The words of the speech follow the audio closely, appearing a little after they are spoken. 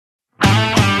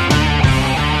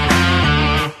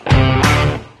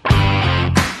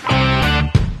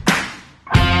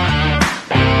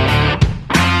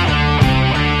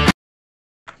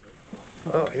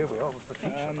Oh, here we are with the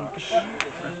feature match.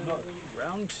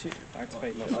 Round 2.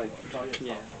 Activate lost.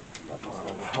 Yeah.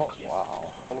 Oh,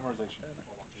 wow. Polymerization.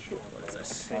 What is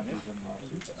this? And he's in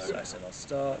So I said I'll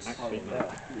start.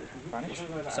 Vanish.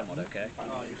 Somewhat okay.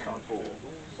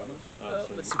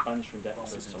 Let's see. Banish from deck.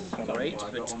 This isn't great,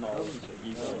 but chain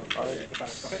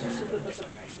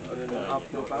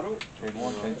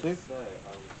 1, chain 2.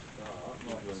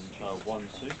 1,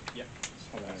 2. Yep.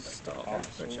 start.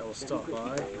 Which I will start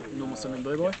by normal summon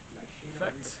Blue Boy.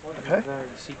 Effect. Okay.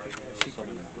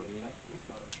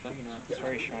 It's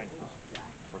very shiny.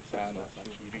 And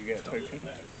you do get a token.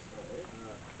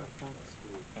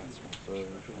 So,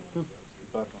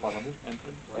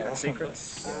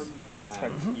 Secrets.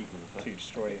 To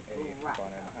destroy a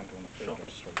combiner and handle on the field or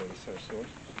destroy the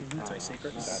Ceratosaurus. That's my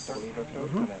secrets. That lever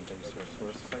code and then the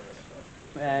Ceratosaurus effect.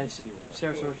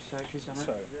 Ceratosaurus actually done it.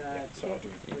 So, yeah, so I'll do.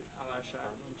 I'll add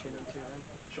shout and chain them too then.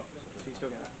 Sure. So you still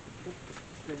get that.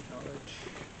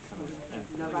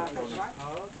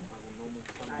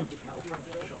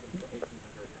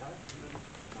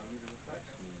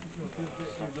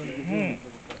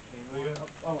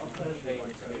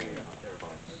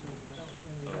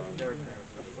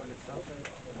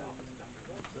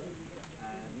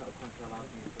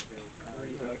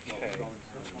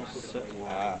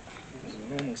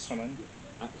 Normal summon.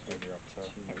 Have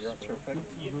your up to effect.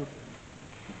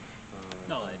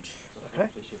 Knowledge. Okay.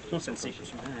 Send secrets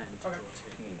from hand. So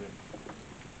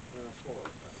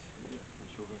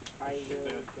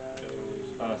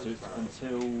it's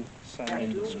until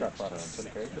sending scrap items to the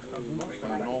grave.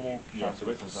 normal. Yeah, so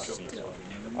it was that.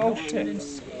 Oh shit!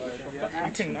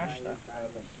 You couldn't mash that.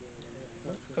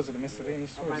 Because of the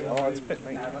miscellaneous stories. Oh, it's a bit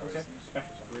late.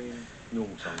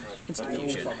 Normal summons.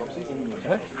 Institution.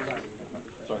 Okay.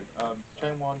 Sorry,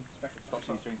 chain 1,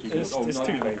 Proxy 3 and 2. It's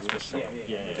too late for this.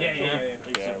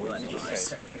 Yeah, we Well, can just nice.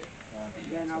 say.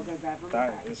 Then I'll go grab them.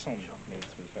 That is on me,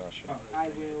 to be fair. I should I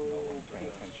will pay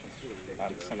attention.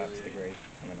 Send that to the grave,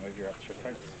 and then over your up to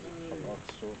effect.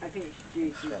 I think it's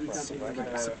due to something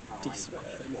like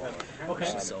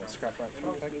Decent. Scrap right to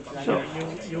effect. Sure.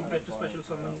 You'll get the special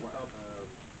summon.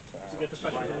 You get the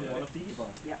special summon one of these.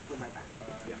 Yeah, for my back.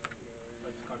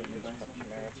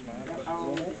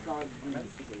 I'll discard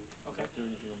these two. Okay. Do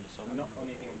anything on the summon? Not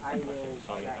anything. I will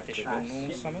Additional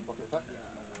normal summon. Pocket effect.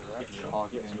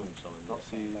 Target normal summon.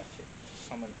 Proxy.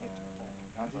 Summon hit.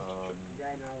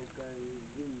 Then I'll go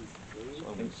these two. So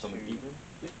I'm going to summon Eagle.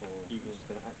 Eagle's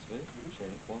going to activate.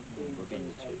 Chain 1.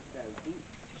 Reveal 2.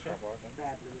 Scrap right then.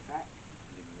 Grab them back.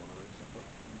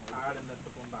 Add and then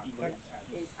put one back.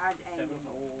 It's add any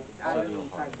or add any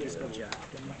inside this one.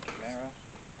 Chimera.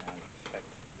 And effect.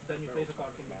 Then you place a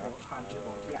card from your hand to the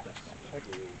bottom. Yeah. Effect.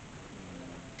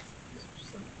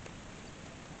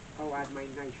 I'll add my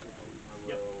nice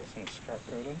Send scrap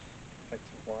golden.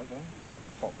 Effective wyvern.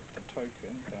 Pop the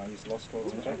token. Then I use Lost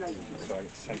World's effect. So I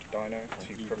get to send a dino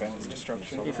to prevent its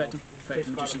destruction. Effective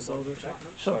Magician Soldier.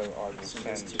 So I will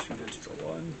send To draw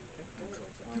one.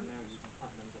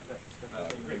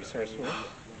 maybe Ceratosaurus.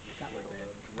 That would be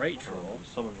a great draw.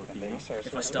 Summon Reveal.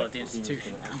 If I start the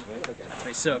institution now.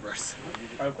 Activate Cerberus.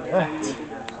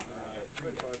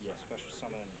 Yeah, special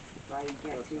summon. by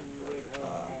getting rid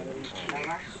of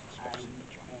Karash and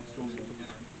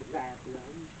Babylon.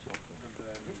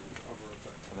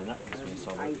 And then that gives me a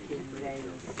summon. I can then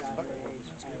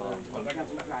summon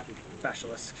Double Dragon.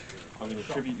 Basilisk. I'm going to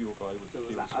tribute your guy with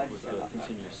the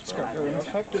continuous spell. Scrap golden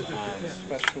effect. And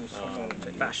special summon.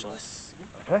 Basilisk.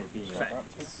 Okay.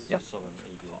 Effect. Yep. Summon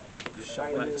Eagle.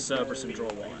 Let Cerberus and draw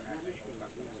one.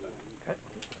 Okay.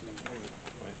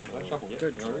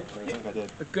 Good draw. I think I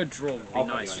did. A good draw would be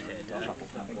nice here,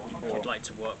 if you'd like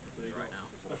to work with me right now.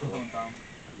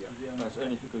 No, it's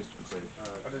only if it goes to the grave.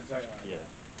 Yeah.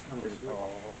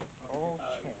 Oh,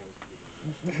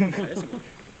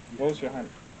 what was your hand?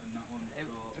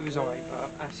 It was alright,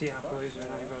 but I see halfways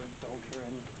when I go Dolter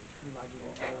and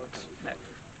Heck.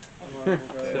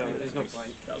 so there's no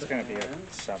point. It's going to be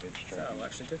a savage draw. That'll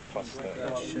actually do. Plus the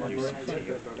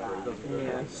UCT.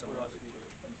 Yeah. Somewhat.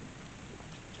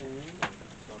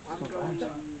 I'm going to...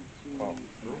 Well,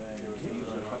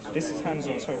 this is hands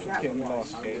on total kit in the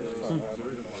last game.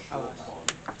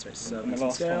 So it's In the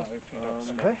last time I opened up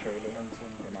Scrap Golden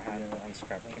in my hand and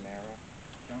Scrap Chimera.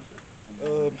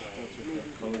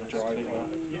 Driver,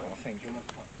 I think.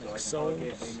 Souls.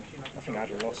 I think I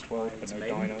had a Lost World, but no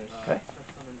dinos. Okay.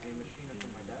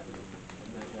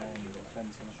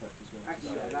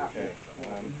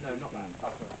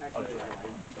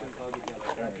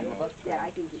 Okay. Yeah,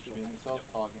 I think it's Being himself,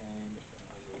 targeting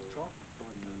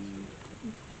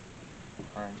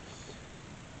Franks.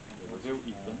 Reveal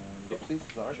Ethan. Pixies, is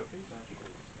that right?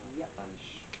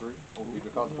 banish 3. All read the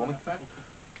cards for me.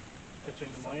 Pitching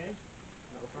my egg.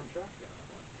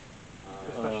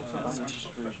 Banish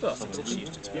 3 to Well, summon it's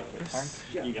used to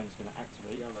Egan's going to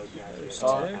activate. And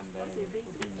then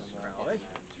Right.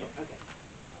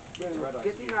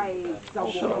 Good thing I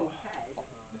sold head.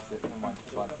 That's it, never mind,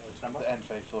 it's fine. The end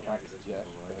phase for the max, yeah.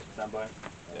 Stand by.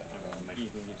 Yeah.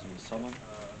 Egan gives him a summon.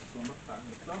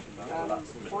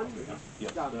 One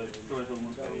Yes. Going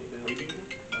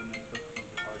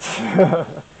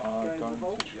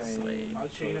to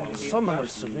change. Summon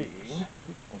Celine.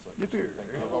 You do.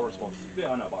 I've got a response.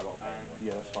 Yeah, I know, but I got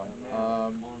Yeah, that's fine.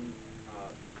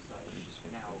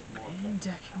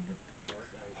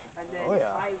 and then Oh,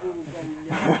 yeah. I will go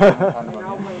now. And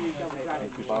I'll go double dragon.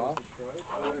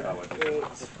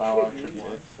 Power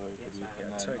attributed, so could you can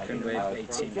then Token with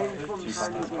 18.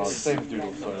 same as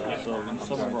Doodle, so I'm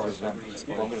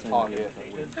going to target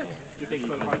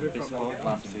this one.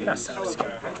 Fantasy. That sounds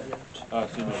good. So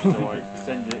I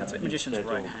send it. That's like Magician's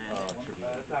instead right of, hand.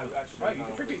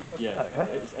 Yeah,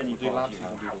 it's any Do card you Lances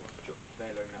and have. Doodle.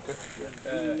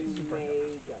 You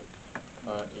may go. It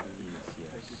is,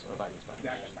 yes. So that is back.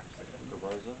 The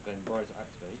Rosa. Then Rosa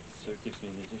activates, so it gives me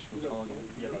an additional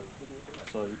target.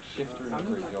 So Shifter in the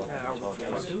graveyard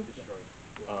target.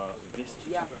 This to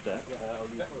deck,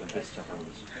 and this to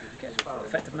hands. Okay.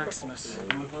 Effective Maximus.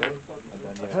 Okay. And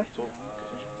then yeah, talk.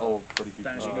 Oh, pretty good.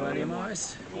 Banishing Millennium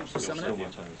Eyes. Summon Still it. my turn,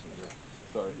 isn't it?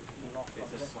 Sorry.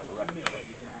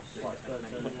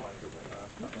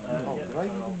 Oh, did I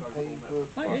even pay the...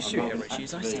 My issue here, Richie,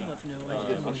 is I still have no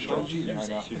idea what Sorry, you're using.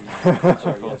 yeah,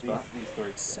 these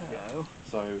three. So,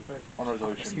 on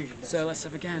resolution. So let's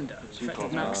have a gander.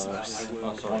 Effective Maximus.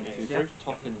 Sorry,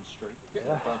 top in and straight.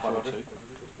 Yeah. Burn 502.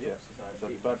 Yeah. So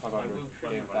burn 500,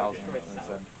 gain 1,000, and then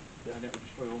send.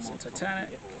 So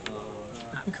Titanic.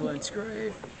 Cologne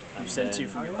Grave. You send 2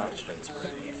 from your backstraight to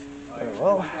Grave. Very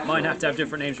well. Mine have to have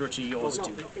different names, Richie. Yours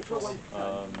do.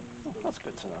 That's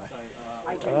good to know.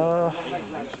 I don't know.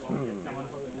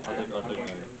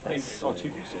 Oh, 2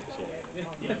 from 6,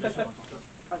 yeah.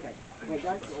 Okay. Wait,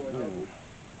 guys.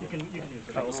 You can use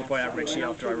it. I'll also point out, Richie,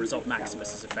 after I resolve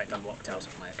Maximus's effect, I'm locked out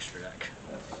of my extra deck.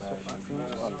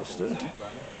 Understood.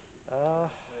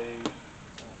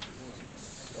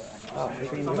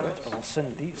 I'll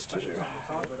send these two.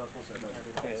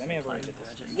 Okay, let me have a read at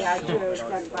this. Yeah, I should have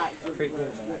sent back.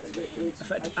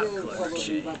 Effective Outcloak,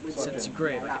 Richie. Send it to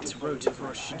Grave. I get to rotate for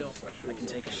a Shaddoll. I can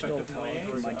take a Shaddoll card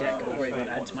from my deck or Grave and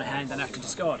add to my hand, then I have to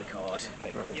discard a card.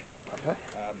 Okay.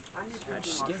 Add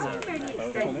Skizzer.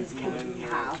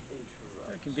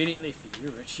 Very conveniently for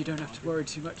you, Rich, you don't have to worry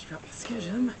too much about the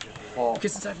Schism,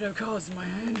 because since I have no cards in my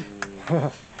hand.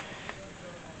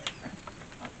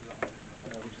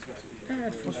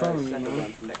 What's wrong with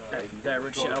you? There,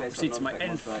 Richie, I'll proceed to my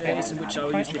end phase, in which I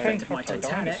will use the effect of my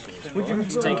Titanic Would you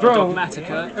to take a bro?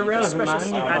 Dogmatica, Irrelevant,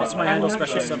 special, man. add it to my hand or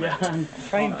special summon it.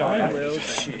 Playing I Dino. will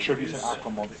Attribute an aqua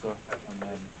monster, and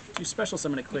then... to special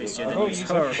summon Ecclesia, then use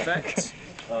her effect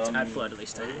to add Fleur de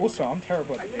Lis to it. Also, I'm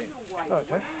terrible at the game.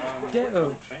 Okay.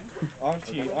 Ditto. I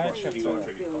actually have to.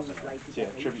 Yeah,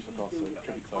 tribute to boss, so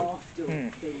tribute to...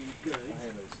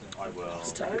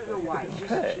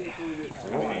 Okay.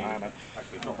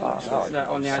 That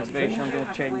on the activation, I'm going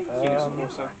to change units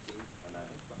also.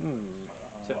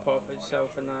 So it pop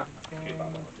itself and that.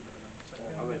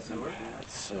 Let's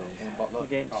see.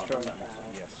 Against strong.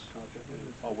 Yes.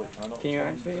 Oh wait, can I not? Can you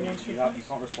activate your monster? You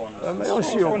can't respond. May I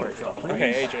see your breakup, please?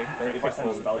 Okay, AJ. If I send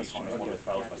a spell, you can't respond to a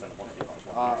spell. If I send a monster, you can't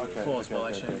respond. Okay. Four spell, I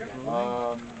okay. check.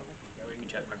 You can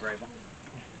check my Grave.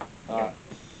 I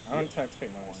want to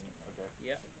activate my one. Okay.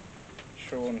 Yeah.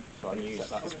 Sean, and use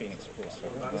this Phoenix Force.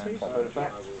 Photo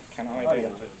effect. Can I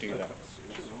then do that?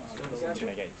 To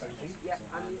negate that. Yeah,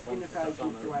 I'm just going to go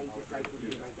keep away just like we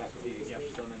do.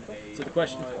 So the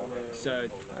question, so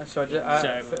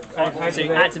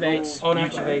activate on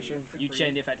activation. you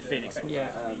chain the effect of Phoenix.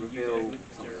 Yeah.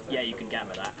 Yeah, you can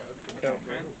gamma that. Cool.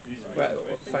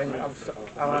 Well, fine.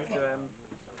 I'll have to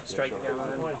strike it down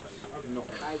then.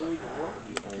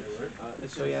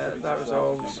 So yeah, that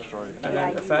resolves. And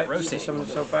then effect, summon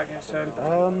itself back next turn. I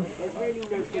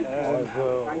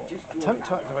will attempt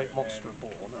to activate Monster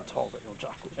Reborn and target your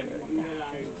Jackal.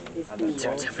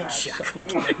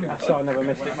 So I never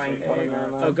missed it, mate.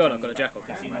 Oh god, I've got a Jackal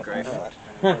King in my grave.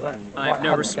 I have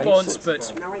no response,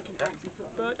 but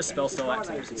a spell still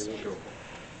activates.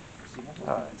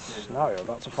 Alright, now you're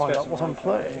about to find out what I'm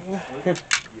playing.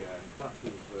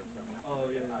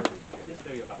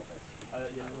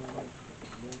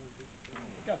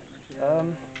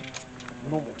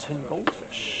 Normal tin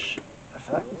goldfish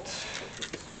effect.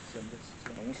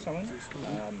 Normal summon.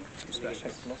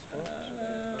 Special lost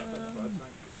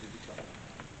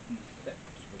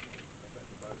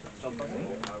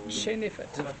Chain the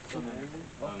effect.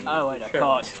 Oh wait, I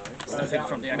can't. It's nothing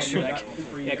from the extra deck.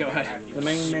 Yeah, go ahead. The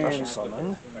main Special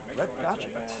summon. Red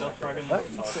Gadget.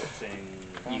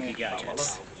 Yugi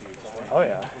Gadget. Oh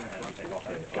yeah.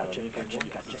 Gadget. You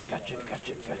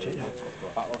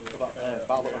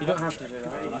don't have to do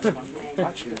that.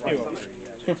 Actually,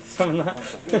 Summon that.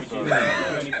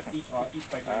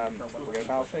 We'll go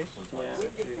battle phase.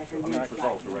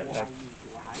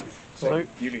 so,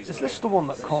 is this the one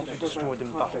that can't be destroyed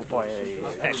in battle by a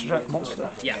extra monster?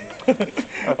 Yeah.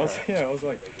 I was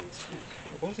like,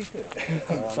 what was he doing?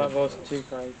 That was 2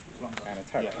 card. And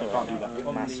attack.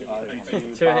 Massive.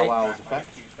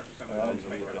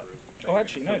 Oh,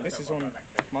 actually, no, this is on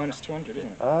 -200,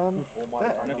 isn't it?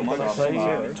 Never mind.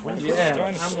 Zero. 20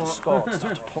 Yeah. Scarred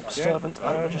to pop servant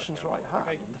and magician's right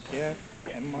hand. Yeah.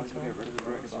 And my Do I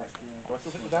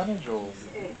still take the damage or?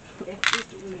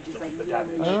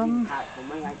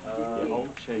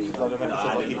 Old chain.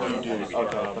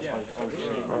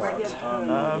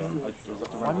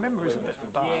 My memory's a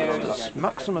bit bad. Does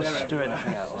Maximus do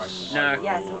anything else? No.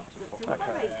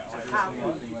 Okay.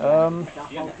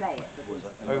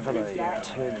 Overlay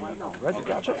to Red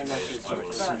Gadget. So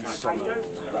it sees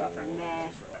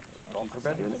Dark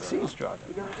Rebellion exceeds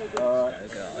Dragon. Oh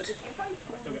god.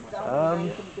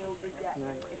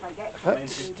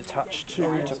 Effects detached to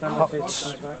cut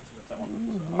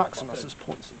Maximus's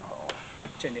points in half.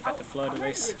 Chain the effect of Flood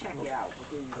Erase.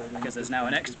 Because there is now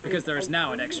an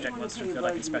extra deck monster in the field,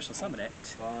 I can special summon it.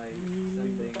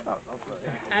 Oh, lovely.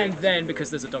 And then, because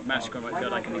there's a Dogmatika on my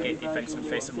field, I can negate the effects of a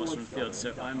face-up monster in the field,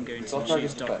 so I'm going to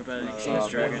choose Dark Rebellion Exceeds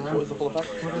Dragon.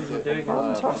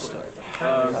 Fantastic.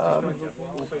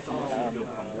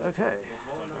 Okay.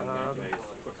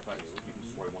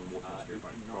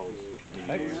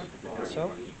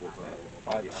 So,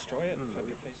 I destroy it, put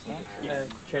your face down.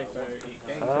 Chain the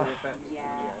effect.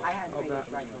 Yeah, I had Of that.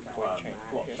 Chain.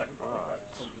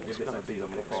 It's going to be the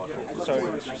next one. So,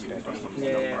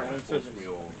 Yeah.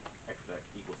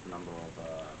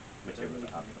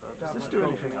 Does this do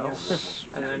anything else?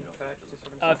 And then effect.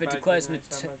 If it declares an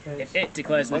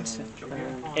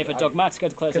if a Dogmatika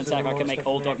declares an attack, I can make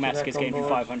all Dogmatikas gain for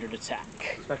 500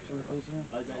 attack. Spectrum, please.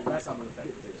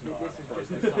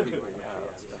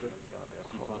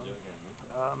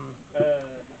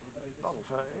 Battle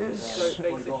phase.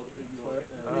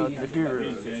 The Guru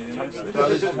attacks and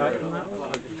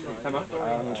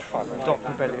Dark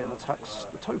Rebellion attacks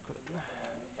the token.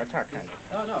 Attack hand.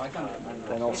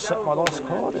 Then I'll set my last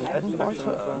card and end my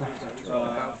turn.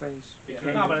 Battle phase.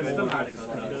 No, but I still had it.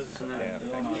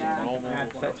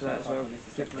 Add effect to that as well.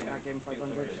 Give me that game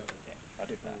 500. I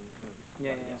did that.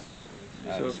 Yeah.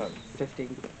 So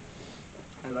 15.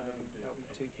 And then that'll be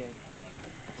 2k.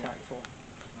 Attack 4.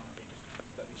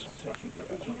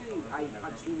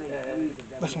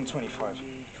 That's on 25.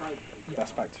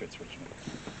 That's back to its original.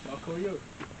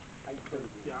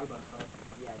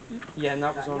 Yeah, and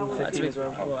that was on 15 as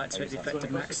well. We'll activate the effect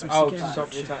of Maximus Oh, again. stop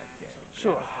the attack.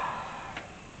 Sure.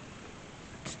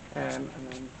 And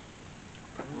then.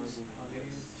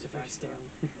 It's a very still.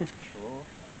 Sure.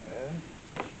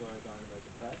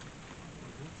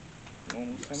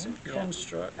 Normal summon.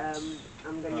 Construct.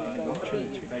 I'm going to I'm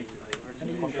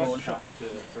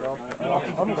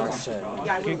going to send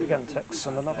Yugi Gadget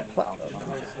and another platinum.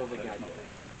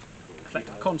 Effect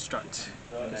of Construct.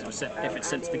 Because if it's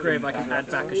sent to the grave, I can add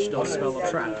back a Shaddoll spell or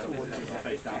trap.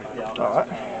 Alright.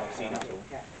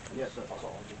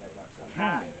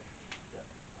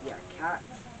 Yeah, cat.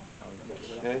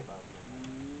 Okay.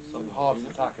 Some hard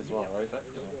attack as well, right?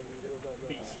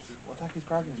 What attack is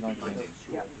Dragon's 19?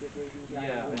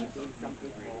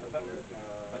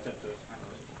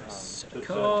 Set a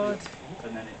card.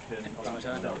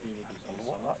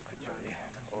 What that could be.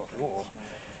 Or.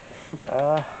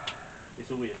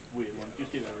 It's a weird one.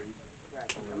 Just give it a read.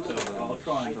 I'll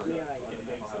try and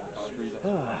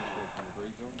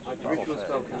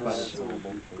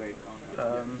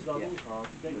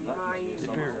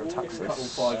Superior attacks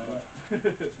this.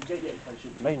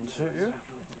 Main 2.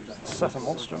 Set a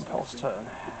monster and pass turn.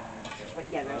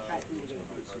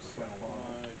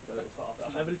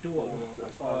 Level 2 or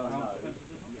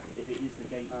if it is the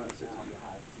gate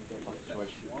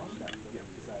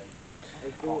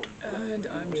And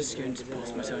I'm just going to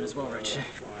pause my turn as well, Rich.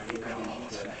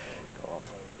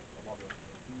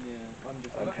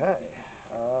 Okay.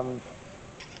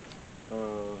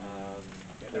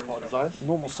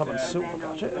 Normal summon Silver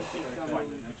Gadget.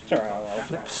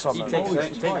 Flip summon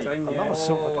another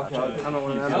Silver Gadget.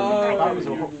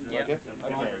 Yeah.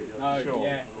 Okay,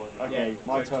 sure. Okay,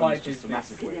 my turn is just a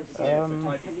massive win.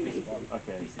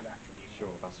 Okay. Sure,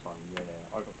 that's fine. Yeah,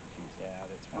 I got confused. Yeah,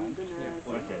 that's I'm fine.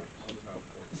 gonna... Okay.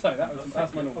 So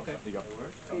that's my normal. There you go.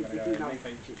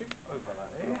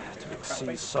 Overlay to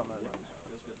exceed summon.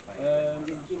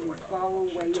 Just give me far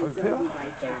away and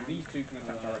Utopia. So these two can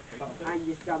attack directly. and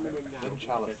you're summoning now.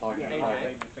 Chalice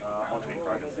target.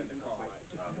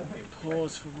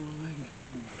 Pause for ruling.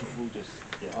 We'll just,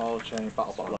 yeah. I'll change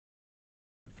battle bottle.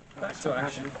 Back to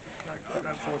action. Just No,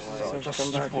 it's just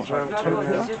something I do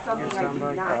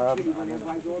naturally whenever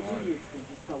I go through this, they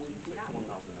just go into that one.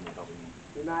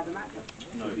 No matter matter.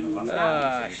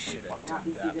 Ah, shit. That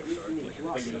means at least in it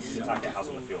was.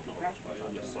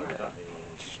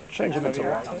 Change him into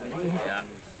one. Yeah.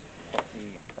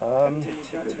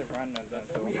 To run and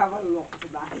then We have a lot to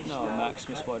manage No, now.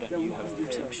 Maximus, why don't you have the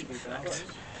protection effect?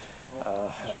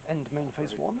 End main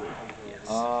phase 1. Yes.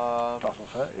 Battle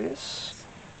effect is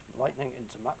lightning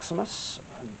into Maximus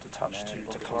and attach to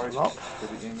close him up.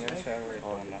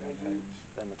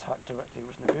 Then attack directly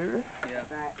with Nibiru. Yeah.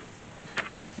 Effect.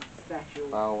 Special.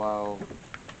 Wow, wow.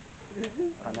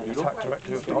 And then attack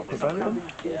directly with Dark Rebellion.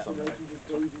 Yeah. So they can just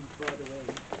go even further away.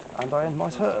 And I end my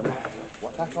turn.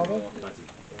 What attack are they?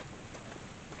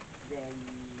 Then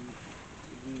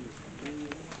use these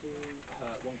two.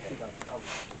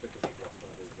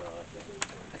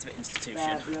 Activate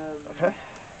institution. Okay.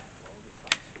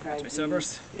 Activate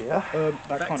Cerberus. Yeah.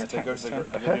 That kind of They go, takes they go,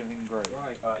 turn. they go anything great.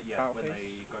 Power When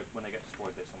phase? they get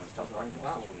destroyed, there's someone's stealth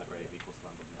rifles from the grave equals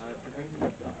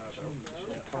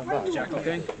the Jackal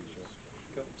King.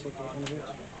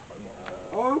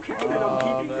 Okay, then I'm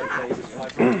keeping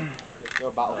that.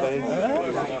 Your battle phase.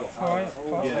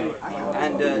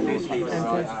 And loose leaves.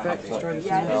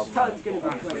 Yeah, this turn's going to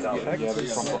be crazy. Yeah,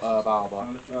 this from Balba.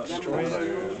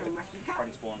 Then rescue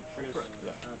cat. spawn triggers.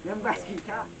 Then rescue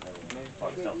cat.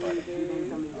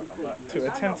 To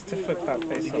attempt to flip that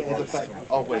face up.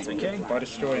 Oh wait, King. by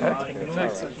destroying that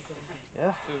turret.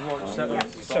 Yeah. So,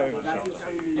 That's its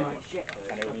own shit.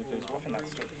 and it will use weapon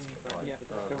that's Yeah.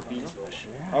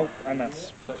 Oh, and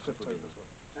that's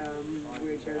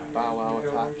We're going Bow wow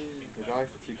attack. The guy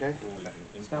for 2k.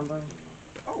 Stand by.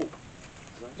 Oh!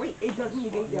 Wait, it doesn't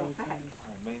negate the effect.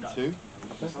 Main 2.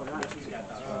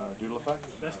 Doodle effect.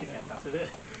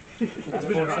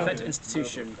 Effect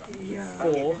institution.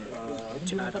 4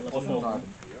 to add a level 4.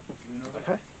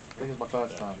 Okay. I think it's my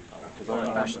first time. Because I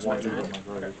only have one doodle in my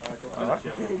grave.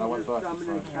 I went first this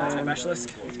time. Activate Basilisk.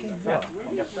 Yeah.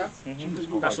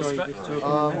 Basilisk effect.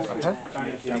 Okay.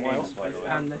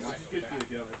 And this.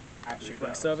 Shoot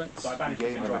Black Servants. You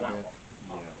game over here.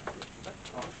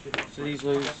 So these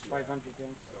lose 500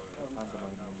 games. And the main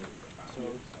one. So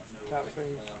that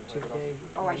frees 2k.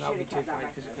 Oh, I and that'll should be have kept that 2k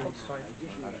back. because it gains 5.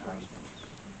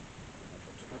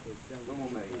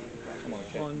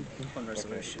 One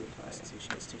resolution.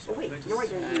 Institution is 2 Oh, wait, survivors. no, I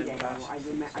don't need it now.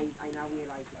 I now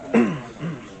realise that.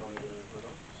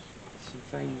 So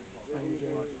fine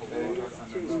game.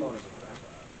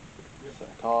 Set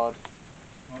a card.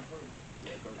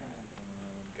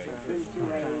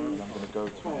 Into a... I'm going to go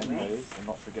to end phase and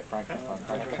not forget Frankenstein.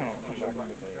 I cannot come back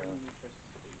with a...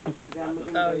 Then we're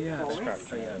going Oh, to yeah, go that's forest.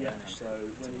 correct. Oh, yeah, banished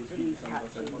it. These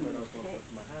cats are really hit.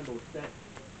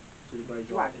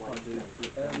 Black one.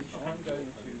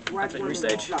 Red Activate one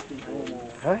restage. fluffy.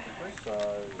 Okay. So...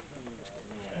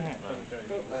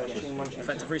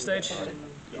 Effective restage.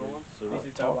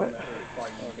 Top it.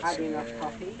 Adding a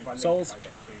copy. Souls.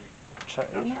 Check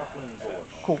in.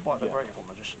 Caught by the Grateful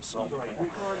Magician's Soul. We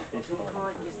can't just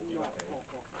not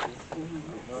pop off this.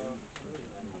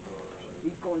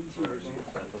 We've gone too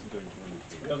far. Doesn't do anything.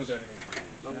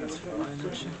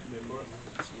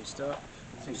 So you start.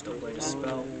 So you stop away the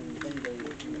spell.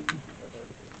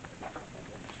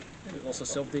 It also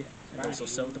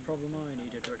solved the problem I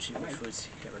needed, which was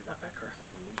get rid of that Becker.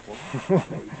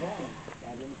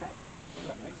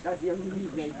 That's the only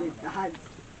reason I did that.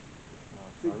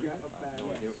 To get a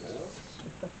bell.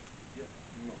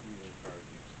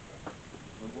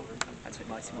 Activate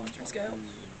Mighty Monster and Scale.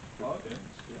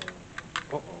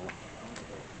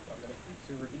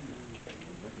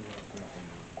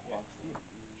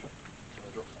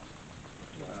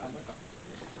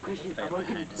 Question, I want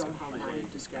to somehow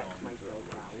manage to get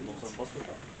myself out.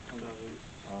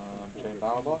 Chain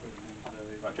Balba.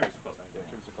 Right, triggers across then. Yeah,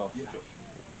 triggers across. You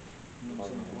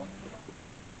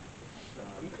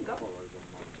can go.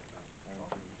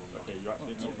 Okay, you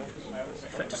activate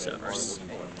Effective Cerberus.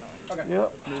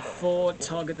 Yep. Move 4,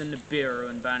 target the Nibiru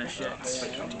and banish it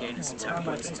to gain its attack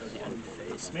points until the end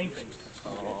phase. Main phase.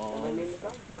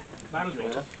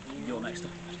 Battlefield. You're next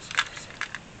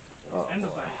up. End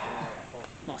of that.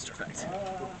 Master effect.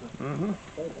 Mm-hmm.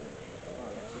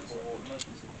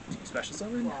 Special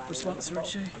summon. Response to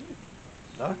Richie.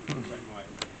 No?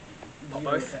 Not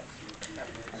both.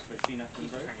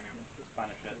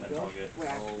 Banish it, then target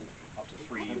up to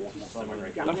 3 water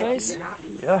One phase?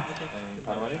 Yeah.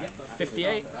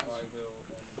 58.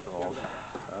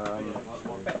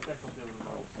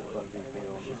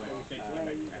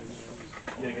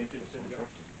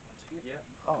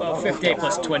 Well, 58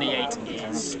 plus 28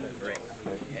 is 3.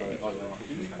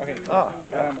 Okay. Ah.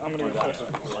 I'm going to go first.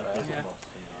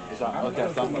 Is that okay?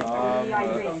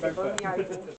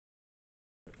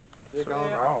 So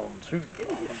round 2.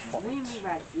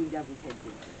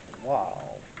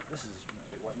 Wow, this is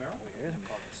weird.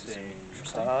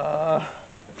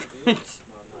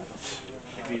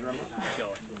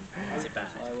 Is it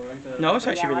bad? No, it's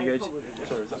actually really good.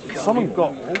 Summon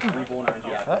gold.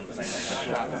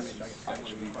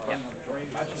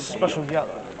 Special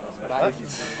yellow.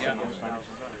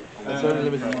 It's only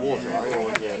limited to water, right?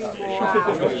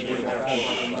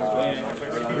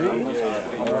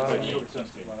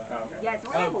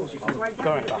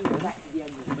 Going backwards.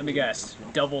 Let me guess.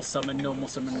 Double summon, normal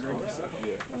summon groups.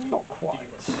 Not quite.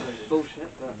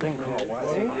 Think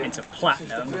away. Into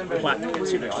platinum. Platinum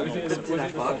gets you an extra.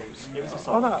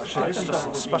 Oh no, actually, it's just a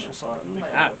special summon.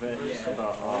 Ah.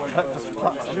 Hector's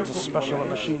platinum is a special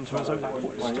machine to his own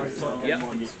voice. Yep.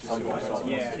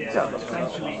 Yeah,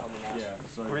 essentially.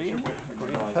 Green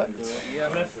effect.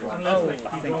 Oh,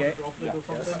 I think it.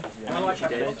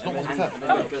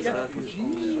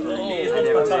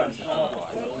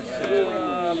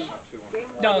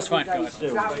 No, it's fine. Go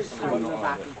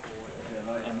ahead.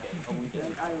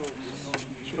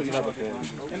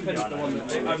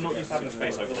 I'm not used to having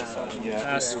space over this side.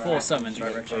 That's 4 summons,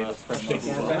 right, Richie?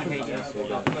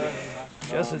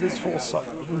 Yes, it is 4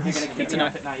 summons. Good to know.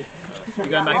 You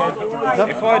going back in?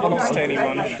 If I'd lost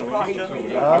anyone,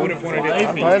 I would have wanted it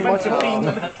to be. My turn.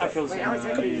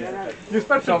 You're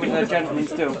supposed to be a gentleman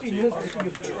still.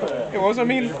 It was, I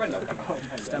mean,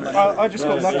 I just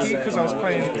got lucky because I was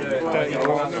playing Dirty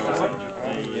Cards.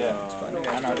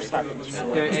 And I just happened to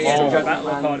Battle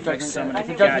card effects summon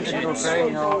gadgets. Yep.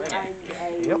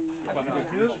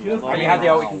 And you had the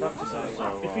ult conductor.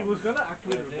 If he was going to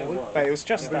activate revolt, but it was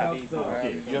just that.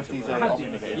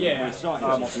 Yeah.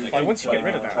 Like, once you get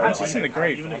rid of that, once it's in the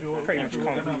grave, you pretty much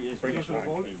can't bring it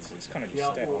back. It's kind of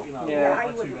just dead.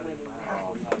 Yeah.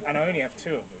 And I only have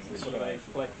 2 of them.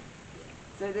 So.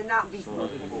 So they're not be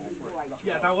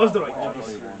yeah, that was the right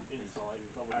choice.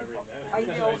 I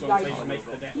know, like,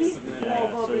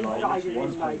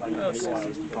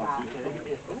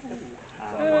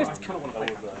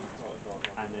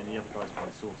 and then the other guy's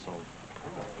playing Sword Soul.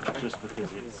 Just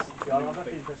because it's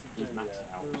maxed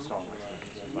out with Star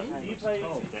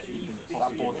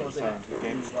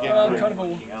Well, kind of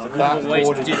a way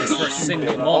to do this for a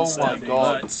single monster,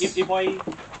 but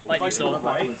like you saw,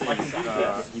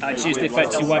 I choose the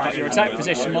effect to wipe out your attack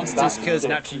position monsters because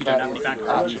naturally you don't have any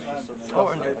background. Oh,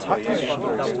 and the attack position.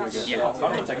 Yeah.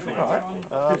 Alright.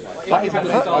 That is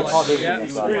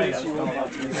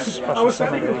I was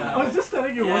just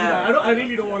telling you, I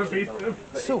really don't want to beat them.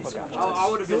 Silver Gadget.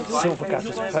 Silver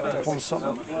Gadget's effect upon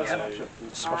summon.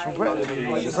 Special red.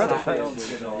 Red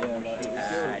effect.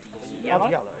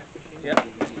 Add yellow. Yep.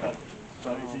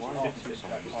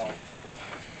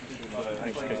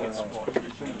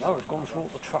 Now we've gone through all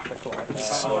the traffic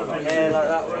lights. Yeah, like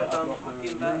that would have done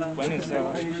fucking better. When is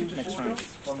next round?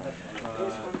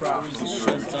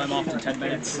 Short time after 10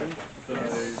 minutes.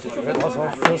 That's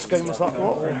our first game was that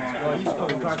lot.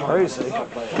 It's crazy.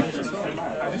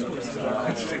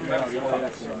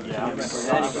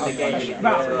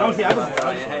 That was the other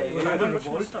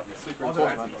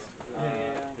one.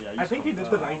 I think he did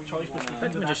the right choice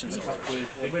between the magicians.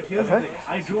 But here's the thing,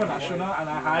 I drew an Ashuna and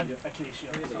I had a Glacier.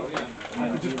 I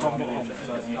could just combo him.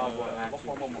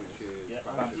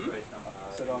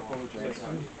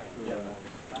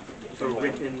 For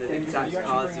ripping the exact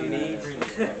cards you need.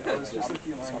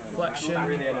 Flexion. I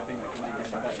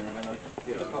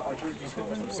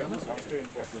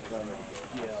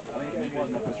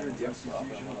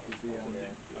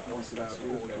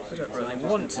don't really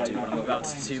want to do what I'm about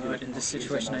to do, but in this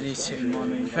situation I need to.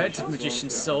 Effective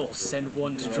Magician's Soul, send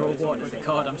 1 to draw 1. The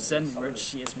card I'm sending,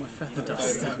 Richie, is my Feather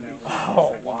Duster.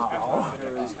 Oh, wow.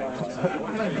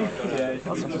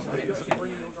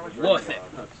 Worth it.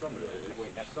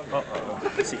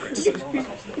 Secrets.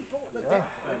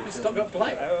 Yeah. Stop your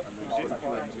play.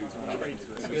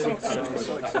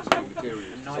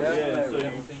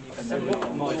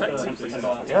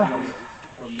 Yeah.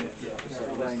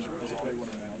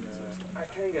 I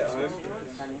can get home.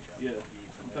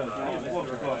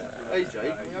 Hey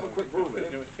Jake, can you have a quick rule with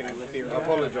it? I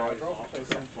apologise.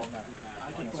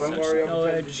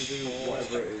 Knowledge.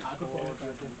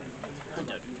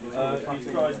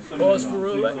 Pause for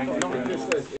ruling.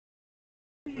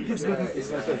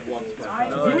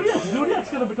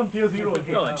 Zodiac's gonna become tier 0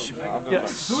 again. Knowledge.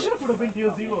 Yes. Zodiac would have been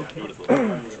tier 0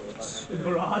 again.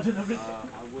 Garage and everything.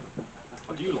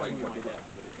 I do like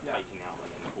making out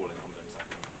and then calling on them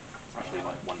second. It's actually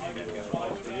like one game.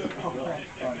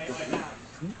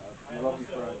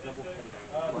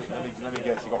 Let me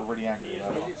guess, you got really angry.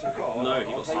 No, he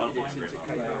got silent angry. I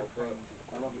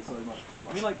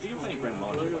mean, like, you're playing Grand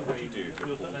Margin, what do you do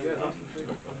for a full?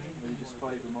 You just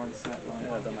play the mindset.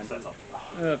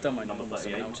 I've done my number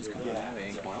 38, which is kind of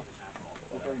annoying.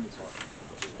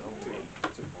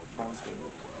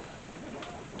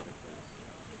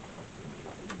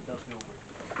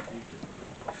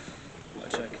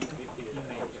 Check.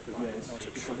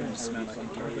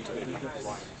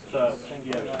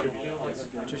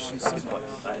 Richician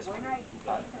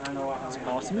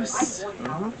Artemis.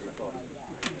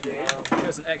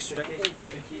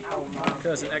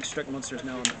 There's an extra monster is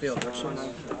now on the field, which is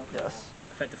Yes.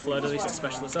 effective flow release to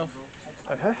special itself.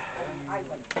 Okay.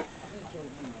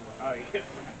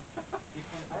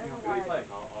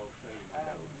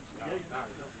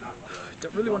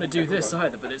 Don't really want to do this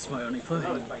either, but it's my only play.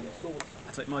 I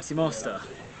take Mighty Master.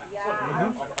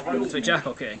 I take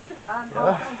Jackal King.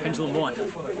 Pendulum 1. Go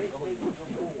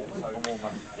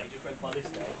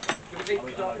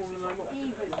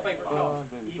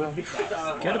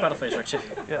to battle phase, Richie.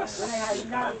 Yes.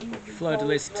 Flow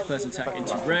delays to close attack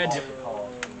into red.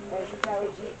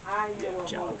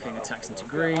 Jackal King attacks into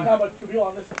green. I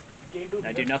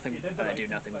do nothing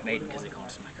with Maiden because it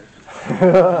can't smack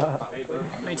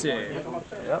open. Me too.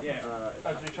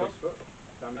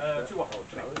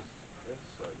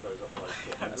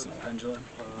 That's not pendulum.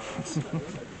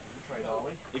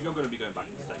 If you're going to be going back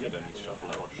into deck, you don't need to shuffle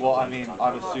a lot. Well, I mean,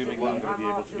 I'm assuming that I'm going to be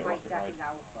able to get Rocket Ride.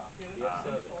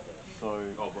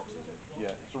 So, Oh, Roxy.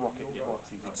 yeah, it's a Rocket, yeah,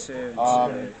 Roxy. 2,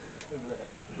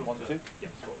 1, 2?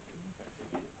 Yes.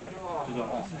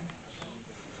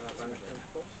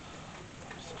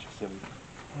 Such a silly.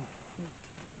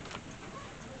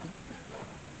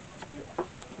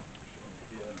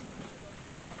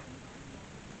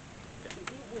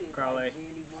 Crowley.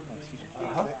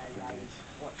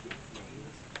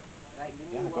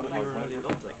 Yeah, I got it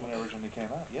when it originally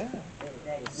came out, yeah.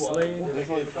 Celine.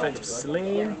 Effective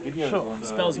Celine. Sure.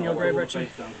 Spells in your grave, Richie.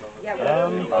 Wow,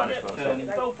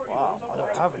 I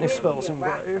don't have any spells in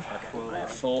grave. I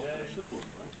have 4.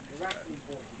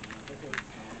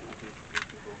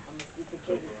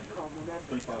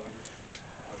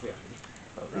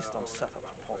 At least I'm set up to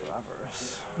Pod of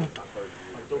Avarice.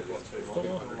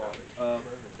 4.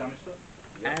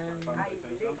 And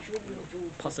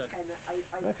Posse.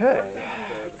 Okay.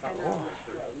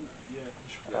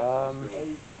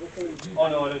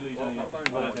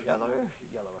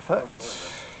 Yellow effect.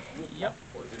 Yep.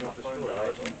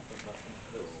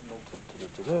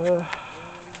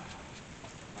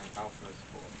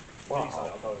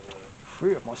 Wow.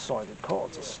 3 of my sided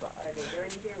cards are stacked.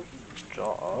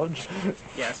 Charge.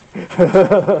 Yes.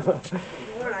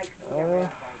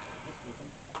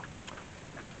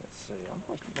 Let's see, I'm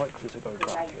not likely to go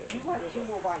back here.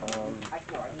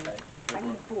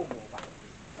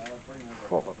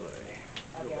 Probably.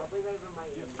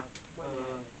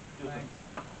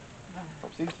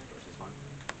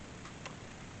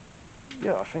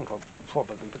 Yeah, I think I'll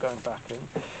probably be going back in.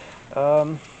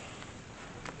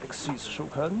 Exceeds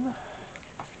Shulkin.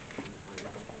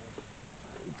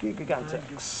 Yugi Gadget.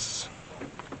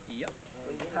 Yep.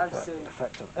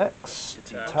 Effect of X.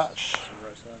 Detach.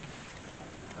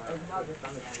 And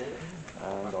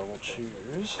I will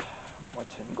choose my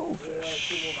tin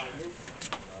goldfish.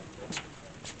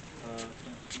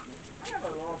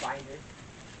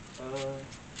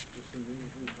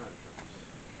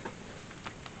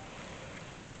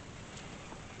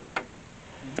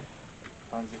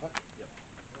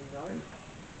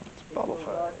 Bubble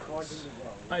phase.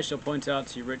 I shall point out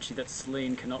to you, Richie, that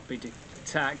Celine cannot be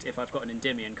attacked if I've got an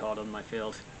Endymion card on my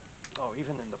field. Oh,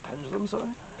 even in the pendulum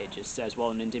zone? It just says,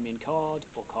 well, an Endymion card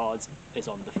or cards is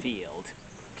on the field.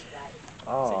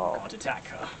 Oh. So you can't attack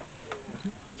her.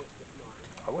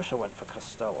 I wish I went for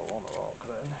Costello on the rock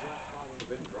then.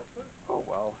 Oh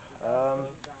well.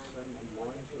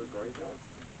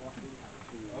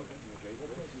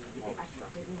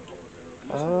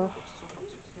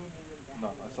 No,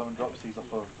 I summon Dropsies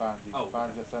off of Fansies.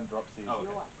 Fansies that send Dropsies.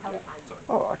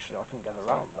 Oh, actually, I can get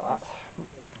around that.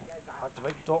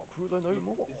 Activate Dark Ruler no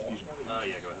more. Distribution.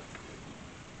 Yeah, go ahead.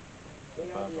 Burn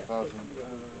for 1,000.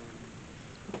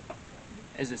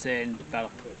 Is it in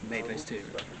Battle main phase 2?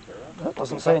 That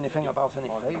doesn't say anything about any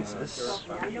phases.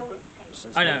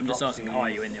 I know, I'm just asking, are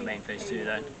you in your main phase 2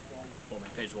 then? Or main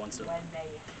phase 1 still?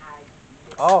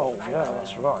 Oh, yeah,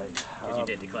 that's right. Because you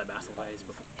did declare battle phase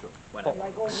before.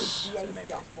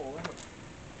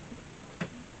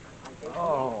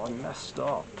 Oh, I messed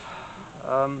up.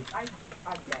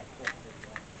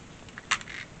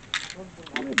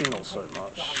 Maybe not so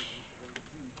much.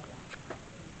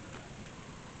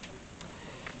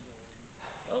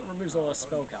 Well, it removes all our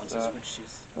spell counters, which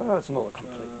is... It's not a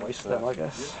complete waste then, I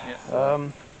guess. Yeah.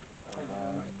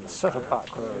 Set a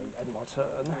back row and end my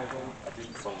turn.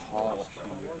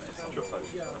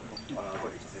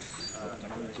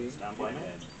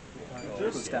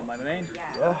 Stand by the main.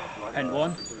 Yeah. End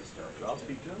 1.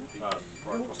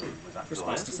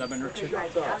 Response to summon Richard.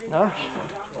 No?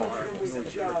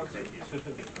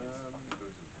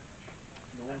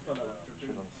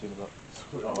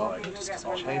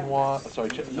 Chain 1, sorry,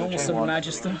 Normal chain summon 1.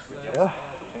 Magister. Yeah.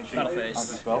 Battle phase.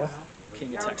 Anti-spell.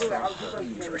 King attacks from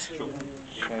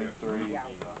Chain 3.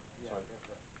 Sorry.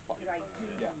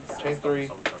 Yeah, chain 3,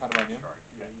 Pandemonium.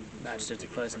 Magister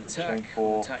declares an attack. Chain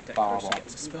 4, Attack declaration Fireball.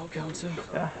 gets a spell counter.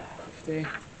 Yeah. 50.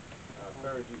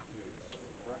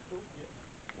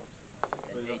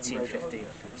 And 18, 15.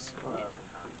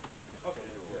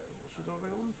 Should I be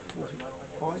on?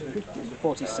 45, 50?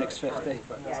 46.50.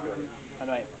 Oh,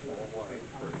 no, wait.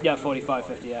 Yeah,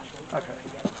 45.50, yeah. Okay.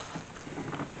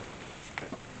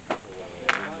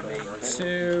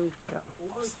 2. Yeah.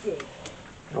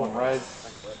 One red.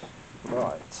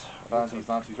 Right. Bounties,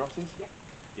 bounties, dropsies.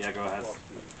 Yeah, go ahead.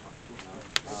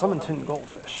 Summon tin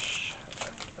goldfish.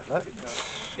 Effect.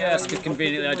 Yes, because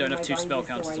conveniently I don't have 2 spell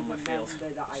counters on my field.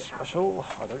 Special.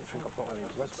 I don't think I've got any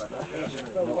reds left.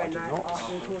 No, I do not.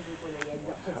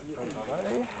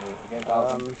 Overlay.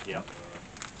 Yep.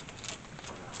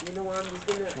 I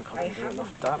think I can do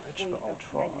enough damage, but I'll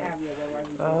try.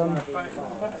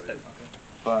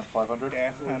 Burn 500.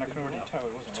 Yeah, and I can already tell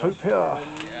it wasn't. Topia.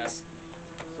 Yes.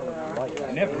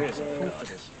 It never is.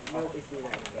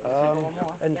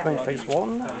 End main phase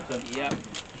 1. Yep.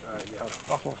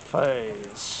 Battle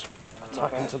phase.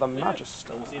 Attack into the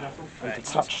Magister. And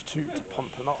detach 2 to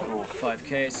pump him up.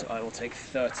 5k, so I will take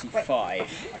 35.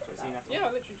 Yeah,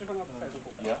 I literally just hung up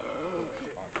the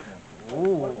Yeah.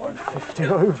 Ooh, I'm 50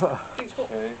 over.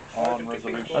 Okay, on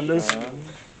resolution. And there's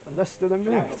less than a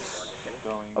minute.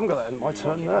 Going. I'm going to end my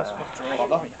turn there. That's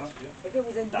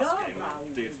game,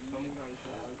 man. Dude.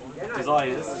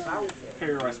 Desires.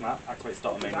 Hero map. Activate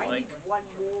start main link.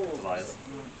 Desires.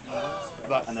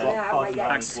 And then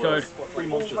Access code. 3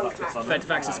 monsters left to summon.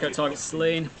 Effective access code target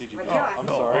slain. I'm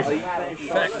sorry.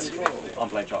 Effect. I'm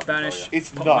playing chart. Banish. It's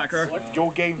Pop nuts. macro.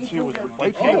 Your game 2 was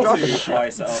Wait, ridiculous.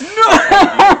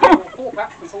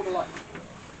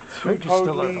 Luke is still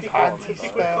Totally overpowered.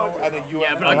 anti-spell and a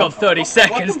Yeah, but I got 30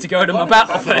 seconds to go to my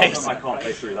battle phase. I can't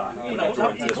play through that. When I draw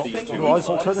into these 2 Rise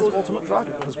alternative ultimate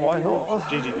dragon, because why not?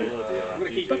 GG.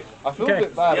 I feel Okay. a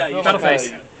bit bad. I feel Battle like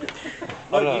phase.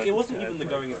 No, it wasn't even the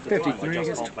going into the time. I 53 just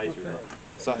against can't play through that.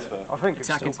 So that's fair. I think it's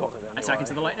Attack still into, got it anyway. attack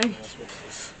into the lightning.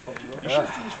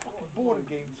 Bored in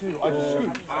game 2. I just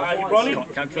screwed.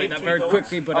 Can't calculate that very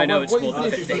quickly, but I know it's more than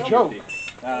This is a 50. joke.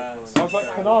 I was like,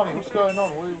 Konami, what's going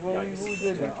on? What are we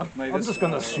doing? I'm just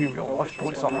going to assume your life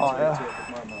points are higher.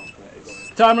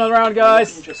 Time another round,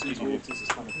 guys.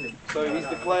 So he's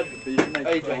declared,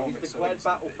 AJ, he's declared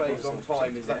battle phase on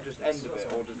time. Is that just end of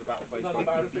it, or does the battle phase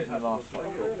go?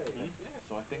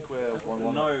 So I think we're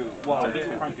 1-1. No, well, I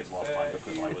didn't crank it last time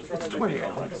because I was stupid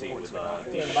on that scene with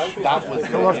That was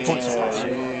Your life points are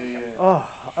higher.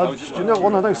 Oh, do you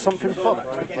want to know something funny?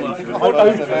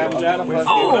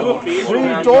 Oh,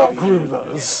 3 dark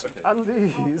rulers and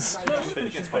these.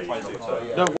 finish its phase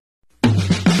 2.